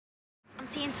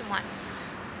seeing someone.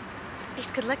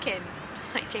 He's good looking,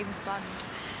 like James Bond.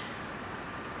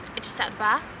 I just sat at the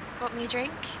bar, bought me a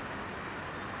drink.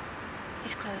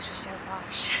 His clothes were so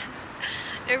posh.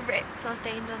 No rips or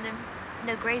stains on them,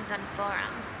 no grazes on his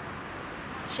forearms.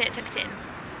 Shirt tucked in,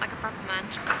 like a proper man.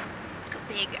 He's got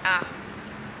big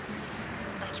arms.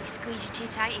 Like if you squeeze you too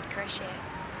tight, he'd crush you.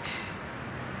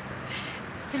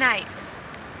 Tonight,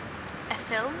 a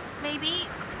film, maybe,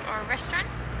 or a restaurant?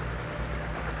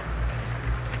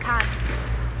 I can't.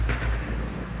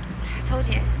 I told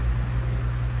you.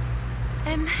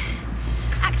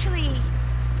 Actually,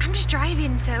 I'm just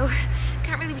driving, so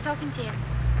can't really be talking to you.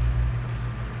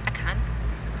 I can.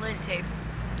 Learn to.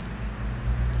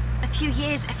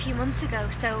 A few months ago,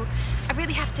 so I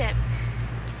really have to.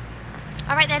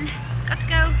 All right then, got to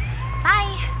go.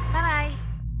 Bye. Bye-bye.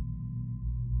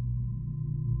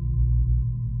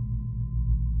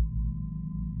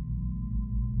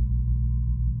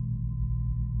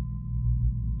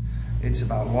 It's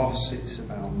about loss, it's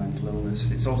about mental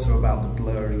illness, it's also about the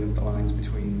blurring of the lines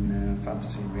between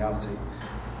fantasy and reality.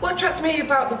 What attracted me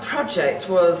about the project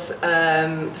was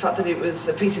the fact that it was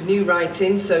a piece of new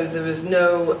writing, so there was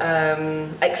no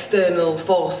external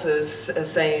forces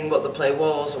saying what the play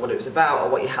was or what it was about or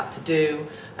what you had to do.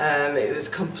 It was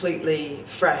completely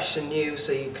fresh and new,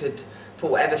 so you could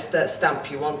put whatever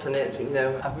stamp you want on it, you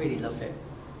know. I really love it.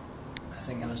 I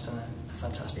think Ella's done a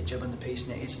fantastic job on the piece,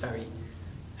 and it is very,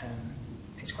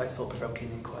 it's quite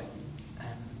thought-provoking and quite,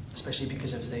 especially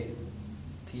because of the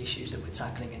issues that we're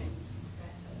tackling in it.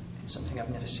 It's something I've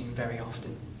never seen very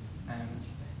often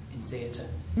in theatre.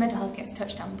 Mental health gets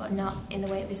touched on, but not in the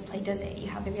way that this play does it. You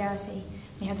have the reality,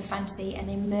 you have the fantasy, and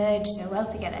they merge so well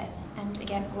together. And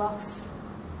again, loss,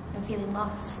 and feeling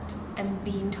lost, and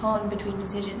being torn between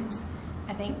decisions.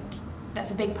 I think that's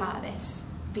a big part of this,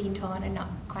 being torn and not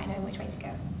quite knowing which way to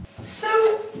go. So,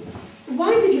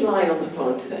 why did you lie on the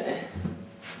phone today?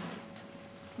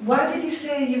 Why did you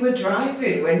say you were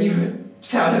driving when you were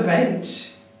sat on a bench?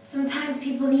 Sometimes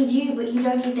people need you, but you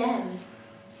don't need them.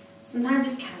 Sometimes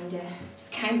it's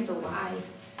just kind of a lie.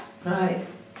 Right,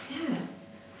 yeah.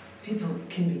 People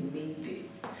can be needy.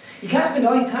 You can't spend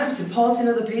all your time supporting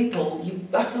other people. You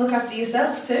have to look after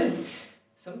yourself too.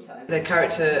 Sometimes. The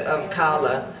character of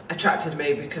Carla attracted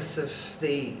me because of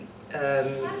the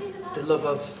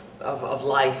love of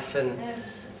life and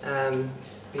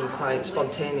being quite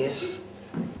spontaneous.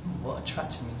 What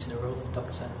attracted me to the role of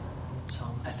Dr.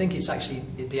 Tom? I think it's actually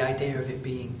the idea of it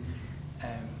being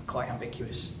quite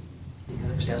ambiguous.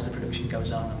 Obviously, as the production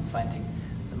goes on, I'm finding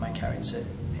that my character,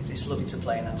 it's lovely to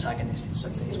play an antagonist. It's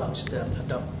something as well,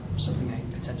 something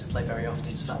I tend to play very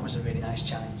often, so that was a really nice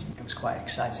challenge. It was quite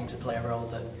exciting to play a role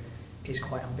that is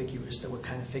quite ambiguous, that we're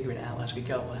kind of figuring it out as we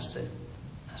go as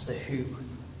to who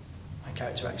my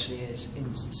character actually is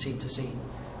in scene to scene,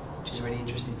 which is a really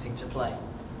interesting thing to play.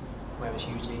 Whereas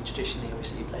usually, traditionally,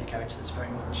 obviously, you play a character that's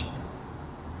very much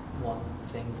one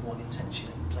thing, one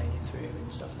intention, and playing it through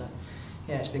and stuff like that.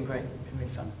 Yeah, it's been great, it's been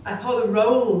really fun. I thought the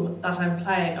role that I'm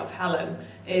playing of Helen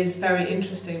is very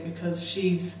interesting because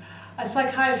she's a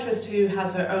psychiatrist who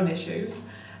has her own issues,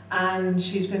 and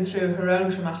she's been through her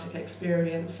own traumatic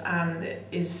experience and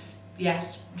is,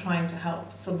 yes, trying to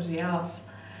help somebody else.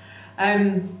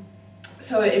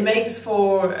 So it makes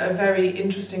for a very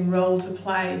interesting role to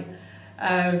play.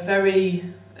 I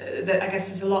guess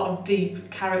there's a lot of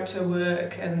deep character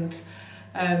work and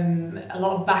a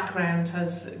lot of background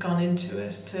has gone into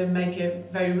it to make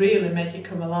it very real and make it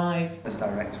come alive. As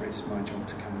director, it's my job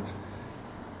to kind of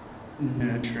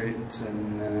nurture it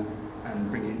and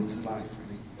bring it into life,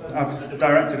 really. I've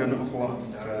directed an awful lot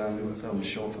of films,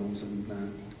 short films, and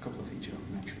a couple of feature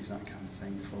documentaries, that kind of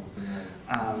thing before.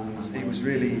 And it was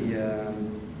really,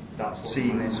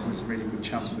 seeing this was a really good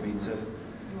chance for me to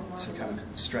kind of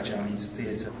stretch out into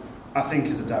theatre. I think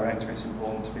as a director it's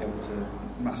important to be able to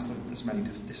master as many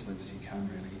disciplines as you can,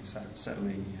 really.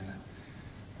 Certainly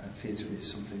theatre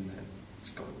is something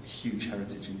that's got a huge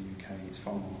heritage in the UK. It's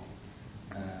far more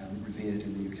revered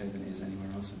in the UK than it is anywhere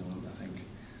else in the world, I think.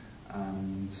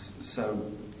 And so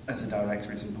as a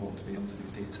director it's important to be able to do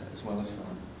theatre as well as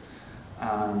film.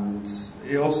 And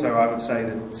it also, I would say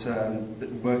that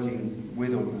working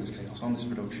with Organised Chaos on this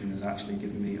production has actually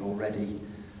given me already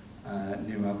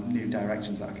new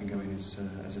directions that I can go in as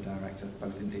a director,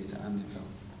 both in theatre and in film.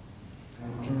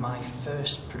 In my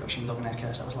first production with Organised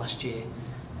Chaos, that was last year,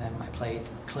 I played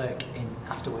Clerk in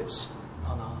Afterwards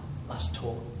on our last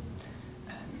tour.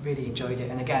 Really enjoyed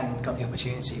it, and again got the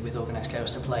opportunity with Organised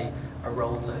Chaos to play a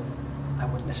role that I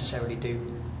wouldn't necessarily do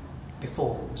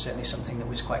before. Certainly something that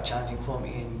was quite challenging for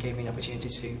me and gave me an opportunity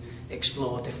to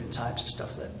explore different types of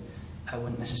stuff that I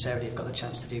wouldn't necessarily have got the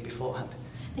chance to do beforehand.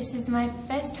 This is my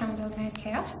first time with Organised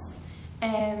Chaos,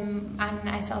 and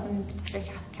I saw them through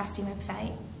a casting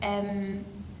website.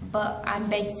 But I'm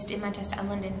based in Manchester and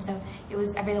London, so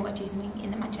I really want to do something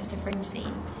in the Manchester fringe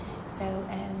scene. So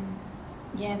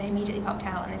yeah, they immediately popped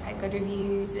out, and they've had good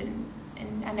reviews, and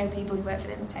I know people who work for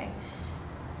them, so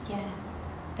yeah,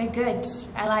 they're good.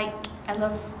 I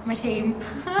love my team.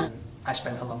 I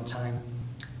spent a long time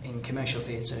in commercial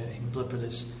theatre in Blood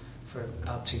Brothers for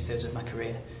about 2/3 of my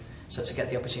career. So to get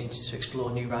the opportunity to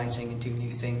explore new writing and do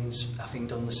new things, having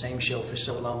done the same show for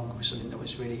so long, was something that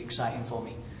was really exciting for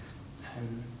me.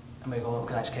 And we got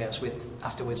Organised Chaos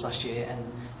afterwards last year,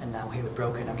 and now here with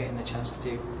Broken, I'm getting the chance to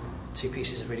do 2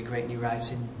 pieces of really great new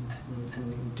writing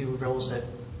and do roles that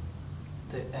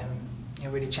you know,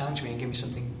 really challenge me and give me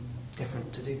something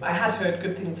different to do. I had heard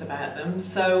good things about them,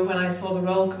 so when I saw the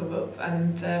role come up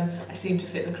and I seemed to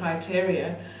fit the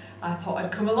criteria, I thought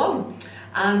I'd come along.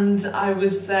 And I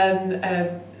was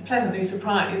pleasantly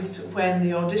surprised when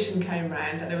the audition came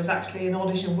round, and it was actually an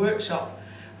audition workshop,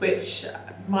 which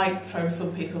might throw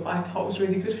some people, but I thought was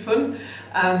really good fun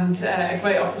and a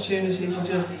great opportunity to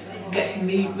just get to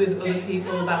meet with other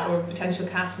people that were potential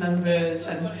cast members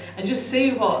and just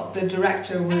see what the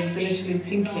director was initially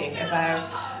thinking about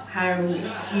how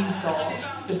he saw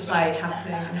the play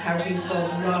happening and how he saw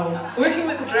the role. Working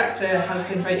with the director has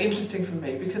been very interesting for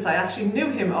me because I actually knew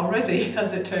him already,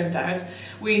 as it turned out.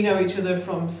 We know each other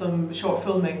from some short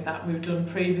filming that we've done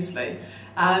previously.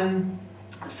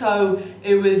 So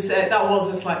it was that was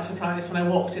a slight surprise when I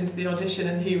walked into the audition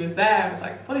and he was there. I was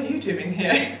like, what are you doing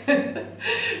here?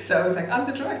 So I was like, I'm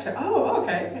the director. Oh,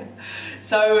 okay.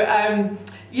 So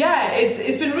yeah,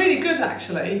 it's been really good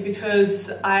actually,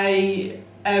 because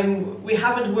we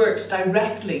haven't worked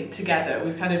directly together.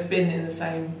 We've kind of been in the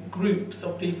same groups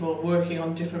of people working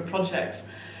on different projects.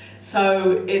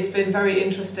 So it's been very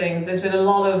interesting. There's been a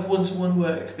lot of one-to-one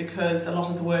work because a lot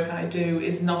of the work I do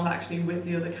is not actually with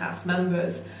the other cast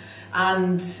members.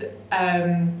 And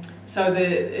so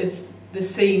the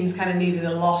scenes kind of needed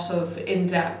a lot of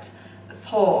in-depth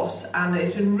thought, and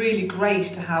it's been really great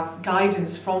to have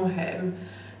guidance from him.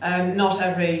 Not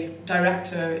every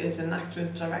director is an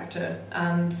actor's director,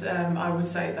 and I would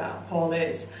say that Paul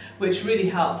is, which really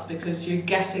helps because you're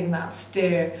getting that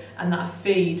steer and that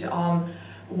feed on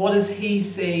what does he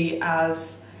see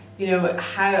as, you know,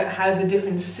 how the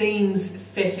different scenes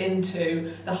fit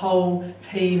into the whole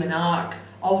theme and arc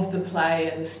of the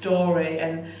play and the story,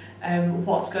 and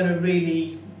what's going to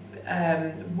really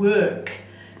work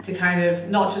to kind of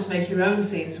not just make your own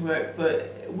scenes work,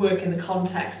 but work in the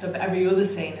context of every other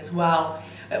scene as well,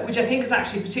 which I think is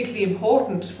actually particularly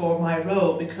important for my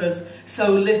role because so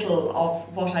little of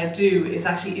what I do is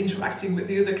actually interacting with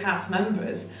the other cast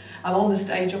members. I'm on the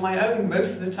stage on my own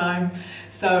most of the time,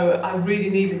 so I've really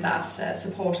needed that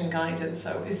support and guidance,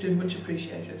 so it's been much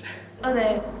appreciated.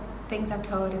 Other things I've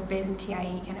toured have been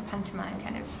TIE, kind of pantomime,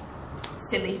 kind of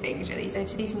silly things really, so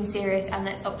to do something serious, and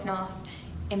that's up north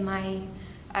in my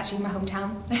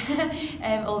hometown,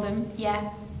 Oldham, yeah,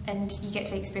 and you get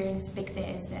to experience big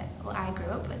theatres that I grew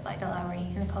up with, like the Lowry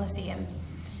and the Coliseum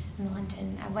and the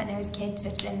Lantern. I went there as a kid,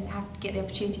 so to then have to get the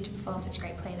opportunity to perform such a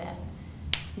great play there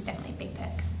is definitely a big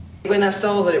perk. When I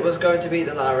saw that it was going to be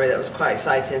the Lowry, that was quite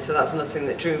exciting, so that's another thing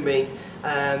that drew me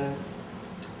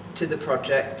to the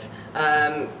project.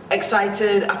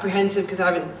 Excited, apprehensive, because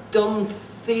I haven't done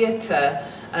theatre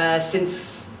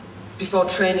since before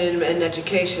training in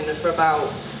education for about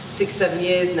 6-7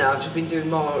 years now. I've just been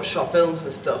doing more short films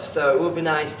and stuff, so it would be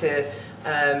nice to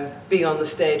be on the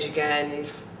stage again,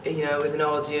 you know, with an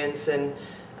audience and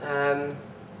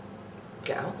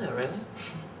get out there really.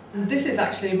 This is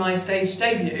actually my stage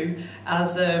debut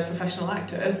as a professional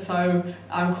actor, so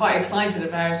I'm quite excited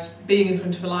about being in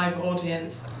front of a live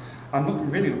audience. I'm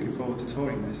really looking forward to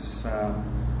touring this.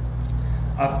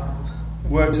 I've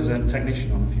worked as a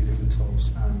technician on a few different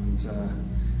tours, and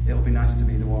it'll be nice to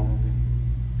be the one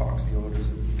who barks the orders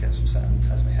and gets upset and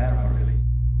tears my hair out really.